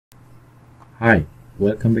Hi,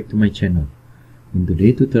 welcome back to my channel. In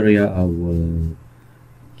today's tutorial, I will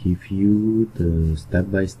give you the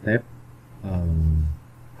step-by-step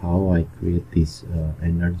how I create this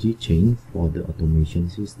energy chain for the automation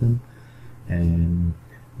system, and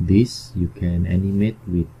this you can animate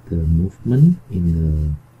with the movement in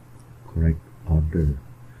the correct order.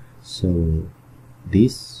 So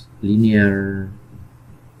this linear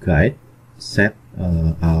guide set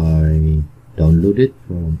I downloaded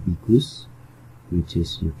from Igus, which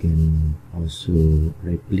is you can also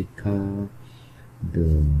replica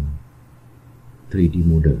the 3D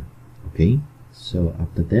model. Okay, so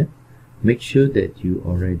after that, make sure that you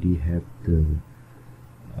already have the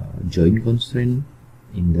joint constraint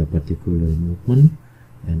in the particular movement,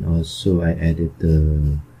 and also I added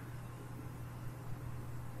the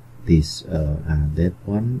that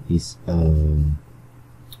one is a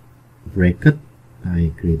bracket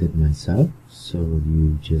I created myself, so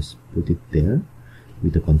you just put it there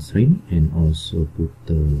with the constraint, and also put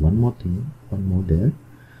the one more there.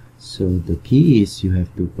 So the key is you have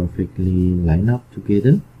to perfectly line up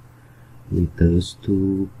together with those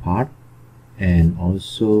two parts, and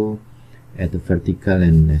also at the vertical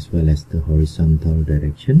and as well as the horizontal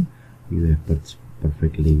direction you have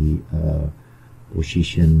perfectly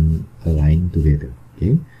position aligned together.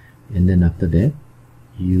 Okay, and then after that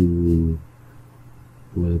you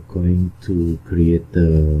will going to create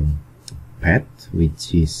the path,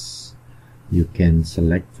 which is you can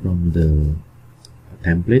select from the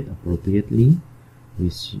template appropriately,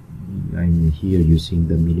 which I'm here using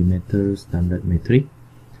the millimeter standard metric,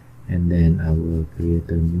 and then I will create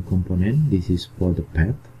a new component. This is for the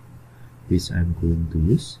path which I'm going to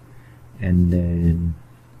use, and then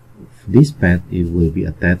this path it will be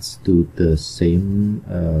attached to the same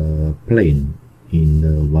plane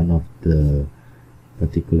in one of the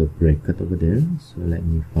particular bracket over there. So let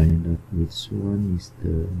me find out which one is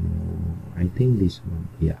the I think this one.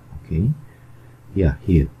 Yeah, okay, yeah,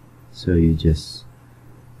 here. So you just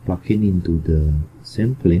plug it into the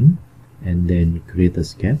same plane and then create a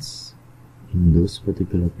sketch in those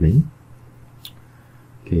particular plane.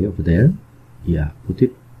 Okay, over there, yeah, put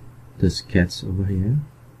it the sketch over here,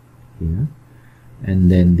 and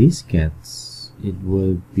then this sketch it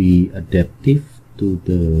will be adaptive to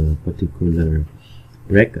the particular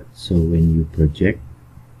bracket. So when you project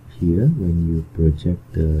here, when you project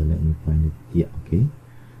the, let me find it, yeah, okay,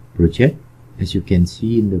 project, as you can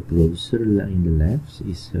see in the browser in the left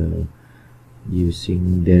is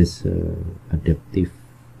using there's adaptive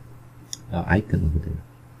icon over there.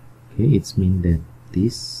 Okay, it's mean that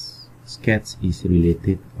this sketch is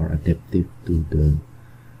related or adaptive to the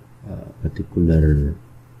particular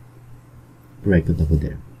bracket over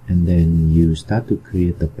there, and then you start to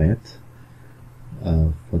create the path.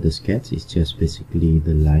 For the sketch, it's just basically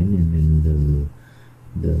the line and then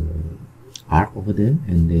the arc over there,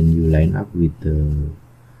 and then you line up with the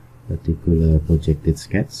particular projected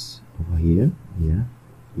sketch over here. Yeah,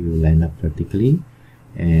 you line up vertically,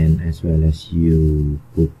 and as well as you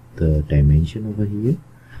put the dimension over here.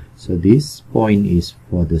 So this point is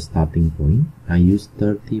for the starting point. I use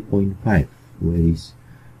 30.5. Where is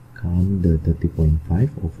come the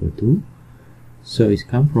 30.5 over 2? So it's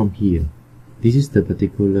come from here. This is the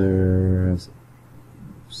particular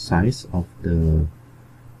size of the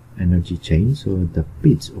energy chain, so the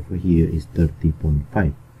pitch over here is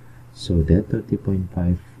 30.5. so that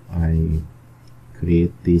 30.5 I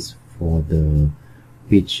create this for the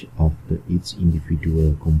pitch of each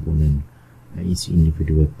individual component, each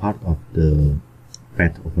individual part of the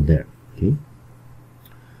path over there.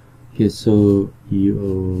 Okay, so you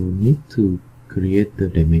need to create the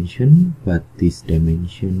dimension, but this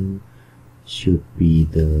dimension should be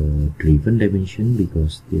the driven dimension,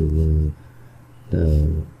 because the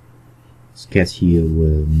sketch here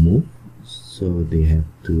will move, so they have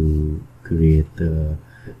to create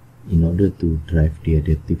in order to drive the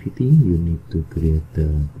adaptivity, you need to create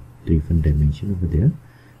the driven dimension over there.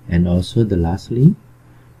 And also the lastly,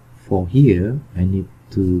 for here I need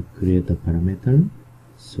to create a parameter.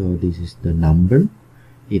 So this is the number,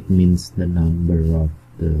 it means the number of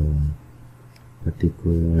the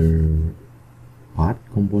particular part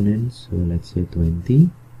components, so let's say 20,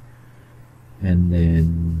 and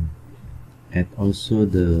then add also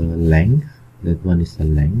the length. That one is the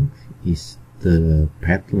length, is the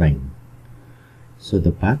path length. So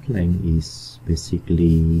the path length is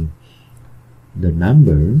basically the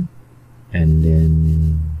number and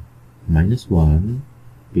then -1,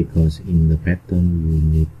 because in the pattern you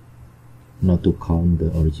need not to count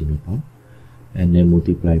the original part, and then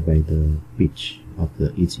multiply by the pitch of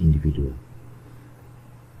each individual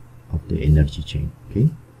of the energy chain. Okay,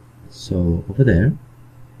 So over there,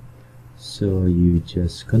 so you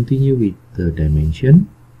just continue with the dimension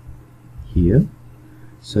here.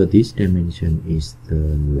 So this dimension is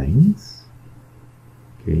the length.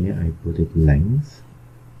 Okay, I put it length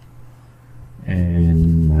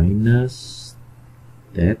and minus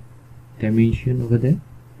that dimension over there,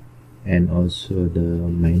 and also the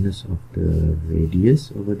minus of the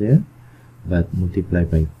radius over there, but multiply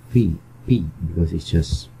by p because it's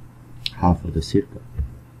just half of the circle.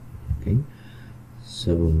 Okay,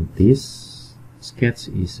 so this sketch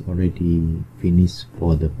is already finished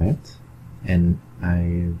for the path, and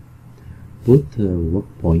I put the work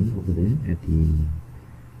point over there at the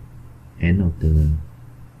end of the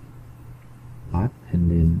path, and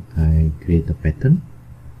then I create a pattern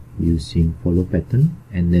using follow pattern,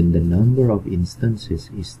 and then the number of instances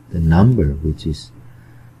is the number which is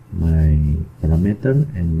my parameter,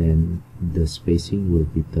 and then the spacing will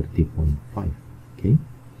be 30.5. okay,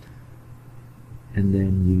 and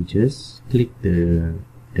then you just click the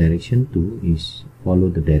direction tool, is follow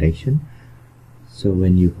the direction. So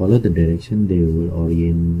when you follow the direction, they will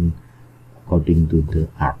orient according to the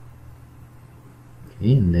arc.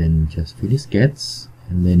 Okay, and then just finish sketch,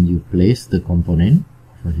 and then you place the component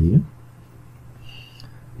over here,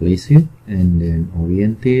 place it, and then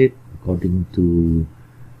orient it according to,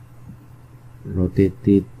 rotate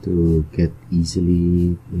it to get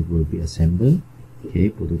easily, it will be assembled. Okay,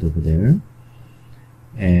 put it over there,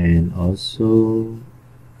 and also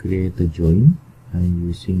create a join. I'm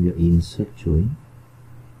using the insert join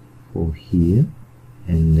for here,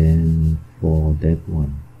 and then for that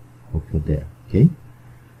one over there. Okay,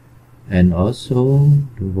 and also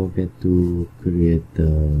don't forget to create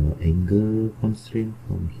the angle constraint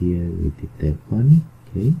from here. We did that one.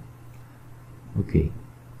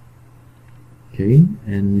 Okay,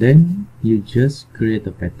 and then you just create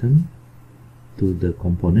a pattern to the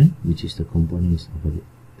component, which is the component is over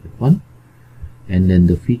that one, and then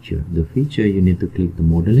the feature you need to click the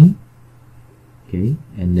modeling. Okay,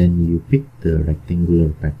 and then you pick the rectangular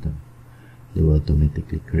pattern, they will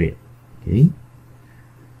automatically create. Okay,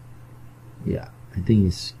 yeah, I think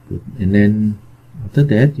it's good. And then after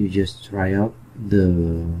that, you just try out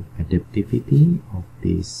the adaptivity of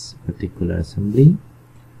this particular assembly.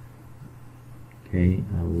 Okay,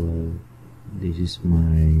 this is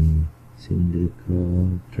my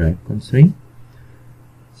cylindrical drive constraint,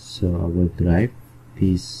 so I will drive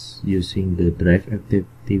this using the drive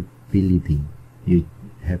adaptability. You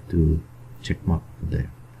have to check mark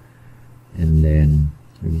there, and then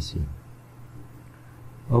let me see.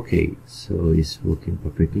 Okay, so it's working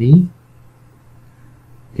perfectly.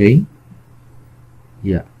 Okay,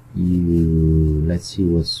 yeah, let's see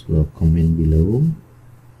what's your comment below.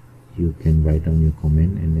 You can write down your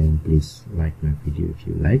comment, and then please like my video if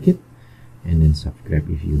you like it, and then subscribe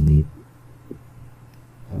if you need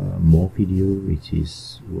more video, which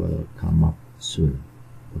will come up soon.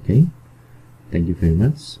 Okay, thank you very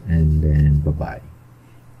much, and then bye bye.